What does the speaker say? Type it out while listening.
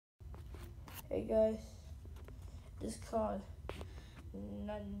Hey guys, this is called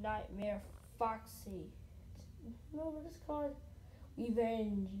Nightmare Foxy. No, what is called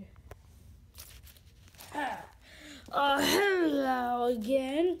Revenge. Hello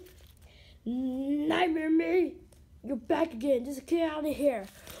again. Nightmare me. You're back again. Just get out of here.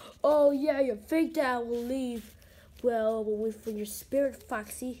 Oh yeah, your fake dad will leave. Well, we'll wait for your spirit,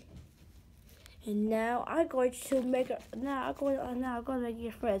 Foxy. And now I'm going to make a. Now I'm going to make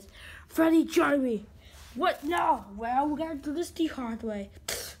your friends. Freddy, join me. What? No. Well, we gotta do this the hard way.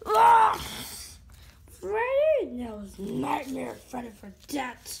 Ah! Freddy, that was Nightmare Freddy for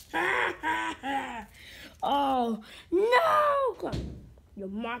that. Oh no! You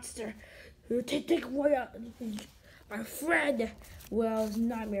monster! You take away my friend. Well, it's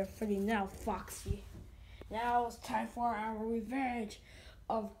Nightmare Freddy now, Foxy. Now it's time for our revenge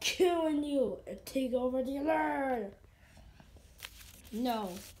of killing you and take over the alert.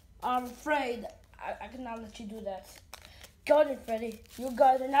 No, I'm afraid I cannot let you do that. Go then, Freddy. You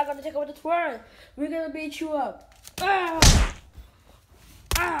guys are not gonna take over this world. We're gonna beat you up. Ah!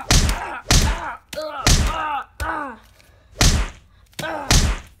 Ah! Ah! Ah! Ah! Ah! Ah!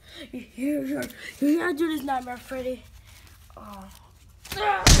 You're gonna do this, Nightmare Freddy. Oh.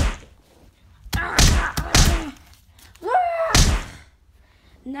 Ah! Ah! Ah! Ah!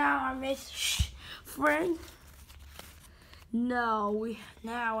 Now I miss friend. No,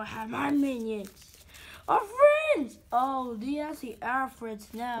 now I have my minions. Our friends! Oh, they actually are friends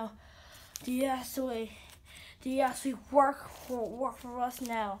now. They actually work for us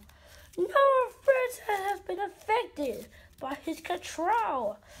now. No, our friends have been affected by his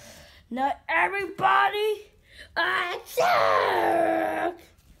control. Now everybody attack!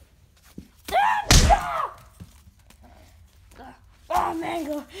 Oh,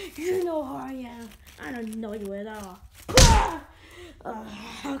 Mango, you know who I am. I don't know you at all.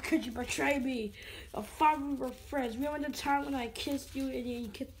 How could you betray me? A father we were friends. Remember the time when I kissed you and then you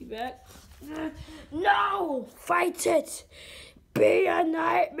kissed me back? No! Fight it! Be a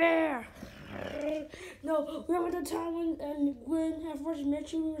nightmare! No, remember the time when I first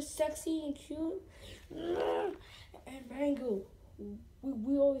met you, we were sexy and cute? And Mango,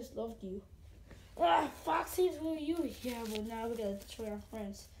 we always loved you. Foxy, who are you? Yeah, well now we gotta destroy our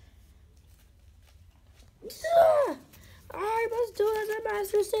friends. Alright, let's do it as our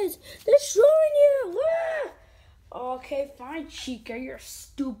master says. Destroying you! Okay, fine, Chica, you're a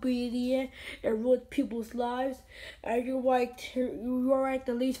stupid idiot and ruined people's lives. And you're like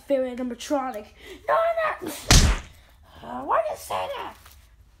the least favorite animatronic. No, I'm not! Why did you say that?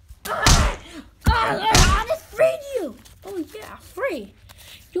 I just freed you! Oh yeah, free.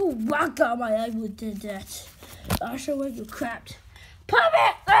 You walk out my leg with did that. I'll show where you crapped.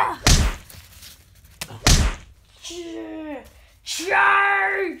 Puppet!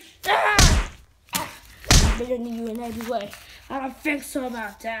 Charge! I'm better than you in every way. I don't think so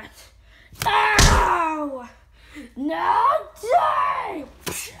about that. Ow! No die!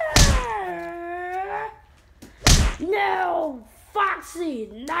 No! Foxy!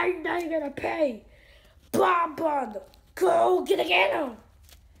 Now you're gonna pay! Bomb! Go get him!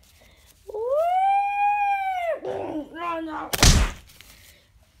 No.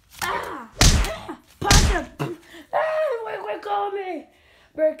 Punch! Wait, call me!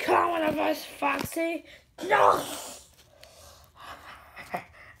 Become one of us, Foxy! No!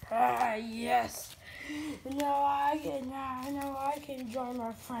 Yes! Now I can join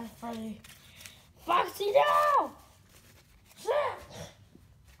my friend Freddy. Foxy, no!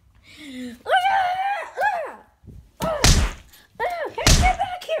 Hey, get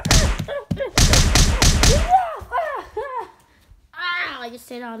back here! You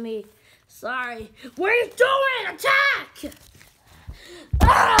sit on me. Sorry. What are you doing? Attack!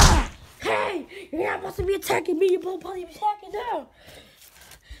 Hey! You're not supposed to be attacking me. You're supposed to be attacking them.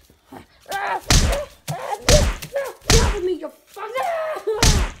 Get off of me, you fuck!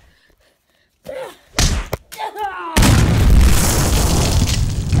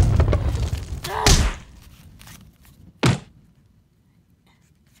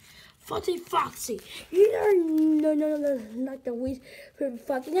 Foxy, no, not the least favorite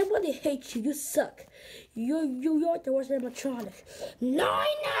Foxy. Nobody hates you. You suck. You're the worst animatronic. No,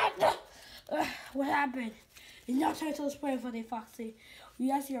 I'm not. What happened? It's not time to explain, Foxy.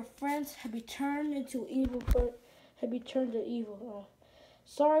 We asked your friends have been turned into evil. Have been turned to evil. Oh.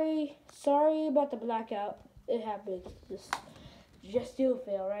 Sorry about the blackout. It happened. Just still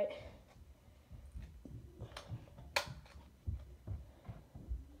fail, right?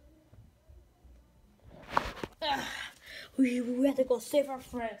 We have to go save our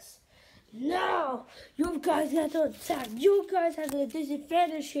friends. No! You guys have to attack. You guys have the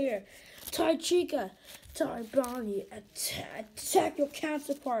disadvantage here. Toy Chica, Toy Bonnie, attack your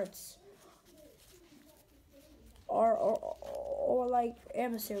counterparts. Or like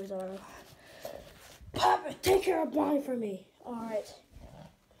emissaries or Puppet, take care of Bonnie for me. Alright.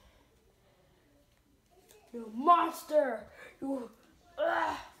 You monster! You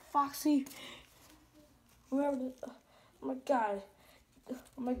Foxy. Remember the, oh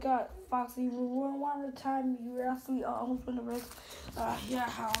my god, Foxy, one at a time you actually almost won the race.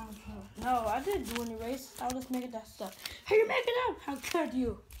 No, I didn't do any race. I was just making that stuff. How you making up? How could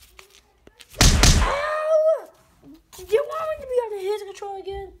you? Ow! Do you want me to be under his control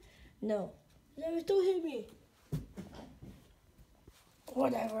again? No. They still hit me.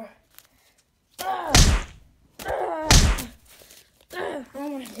 Whatever.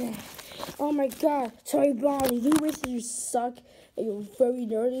 Oh my god. Sorry, Bonnie. You wish you suck and you're very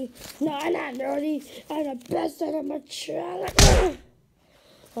nerdy. No, I'm not nerdy. I'm the best at my child.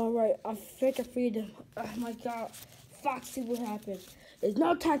 Alright, I think I freed him. Oh my god. Foxy, what happened? There's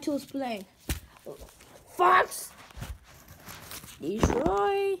no time to explain. Fox!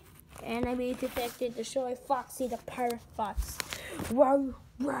 Destroy! Enemy detected. Destroy Foxy the pirate fox. Wow.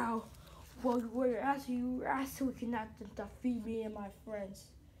 Well, you're asking we cannot defeat me and my friends.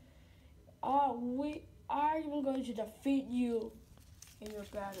 I'm going to defeat you in your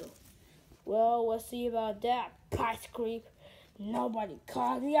battle. Well, we'll see about that, Pice Creep. Nobody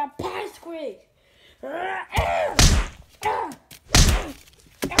calls me a Pice Creep.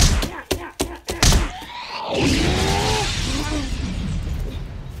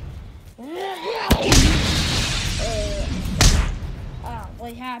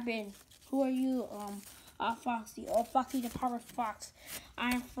 What happened? Who are you? Foxy. Oh, Foxy the pirate fox.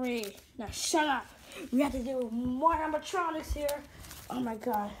 I'm free. Now shut up. We have to do more animatronics here. Oh my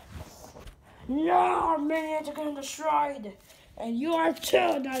god. No, our minions are getting destroyed. And you are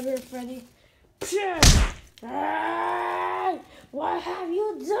too, Nightmare Freddy. What have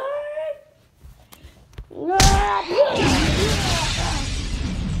you done?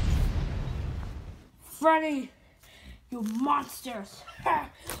 Freddy, you monsters.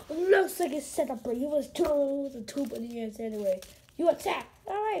 Looks like it's set up, but he was a two years anyway. You attack.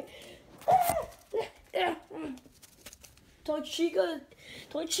 Alright. Toy Chica.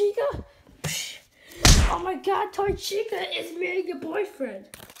 Oh my god, Toy Chica is marrying your boyfriend.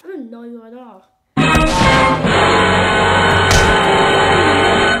 I don't know you at all. I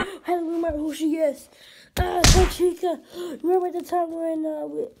don't remember who she is. Toy Chica, remember the time when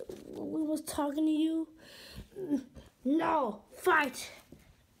we was talking to you? No, fight.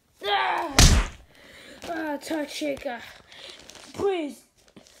 Toy Chica, please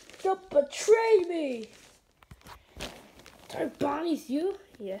don't betray me. Toy Bonnie's you?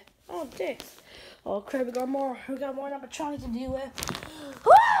 Yeah. Oh, thanks. Oh crap, we got more animatronics to deal with.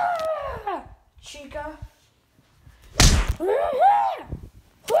 Chica.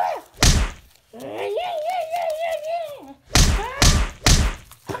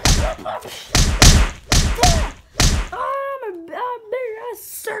 I'm a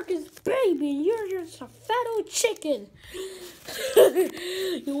circus baby. You're just a fat old chicken.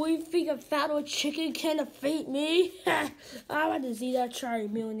 You think a fat old chicken can defeat me? I want to see that try a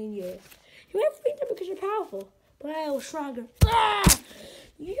million years. You might think that because you're powerful, but I was stronger.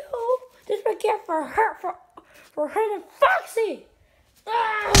 You, this is what I get for hurting Foxy.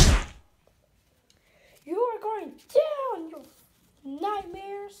 You are going down, you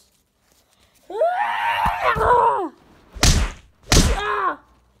nightmares. Ow! Ow!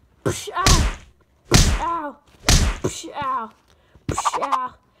 Ow! Ow!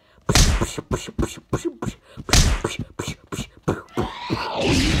 Ow!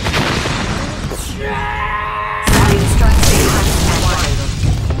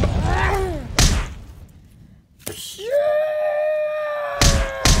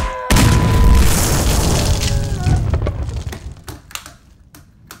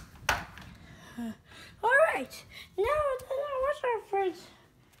 Alright, now what's our friends?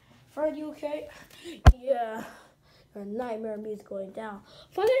 Fred, you okay? Yeah, our nightmare me's going down.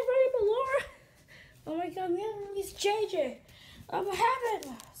 Freddy Laura? Oh my god, man, he's JJ. What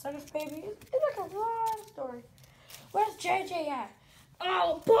happened? Circus baby, it's like a long story. Where's JJ at?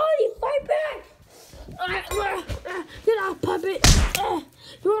 Oh, buddy, fight back! Get out, puppet!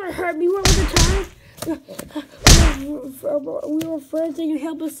 You wanna hurt me one more time? We were friends and you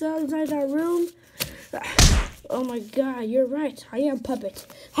helped us out inside our room. Oh my god, you're right. I am puppet.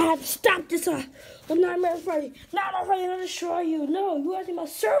 I have to stop this. I'm not Freddy. Not Freddy to destroy you. No, you are my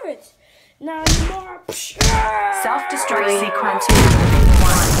servant. Not anymore. Self-destruct sequence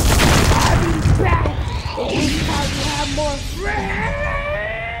 1. It's time to have more friends.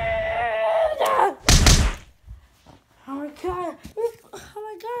 Oh my god. Oh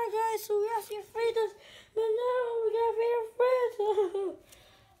my god, guys. So we have to fight us. But no, we gotta fight our friends.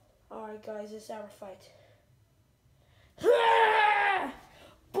 Alright, guys. It's our fight.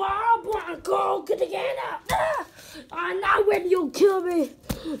 Go get the hand up. I'm not when you kill me.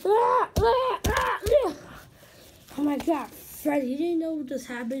 Oh my god, Freddy, you didn't know what just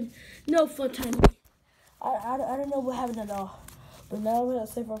happened? No fun time. I don't know what happened at all. But now we're gonna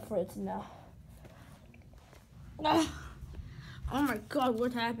save our friends now. Oh my god,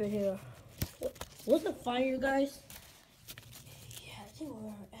 what happened here? Was it fire, you guys? Yeah, I think we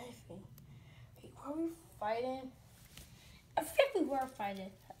were anything. Wait, were we fighting? I think we were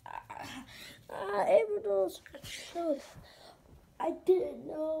fighting. Even though I didn't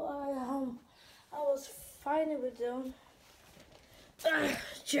know I was fighting with them.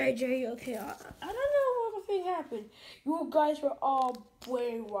 JJ, okay, I don't know what the thing happened. You guys were all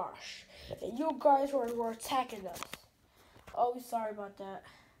brainwashed. And you guys were attacking us. Oh, sorry about that.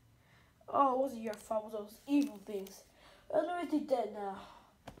 Oh, it wasn't your fault. It was those evil things. I'm already dead now.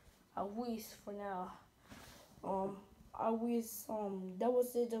 At least for now. That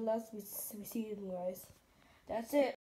was it. The last we see you guys. That's it.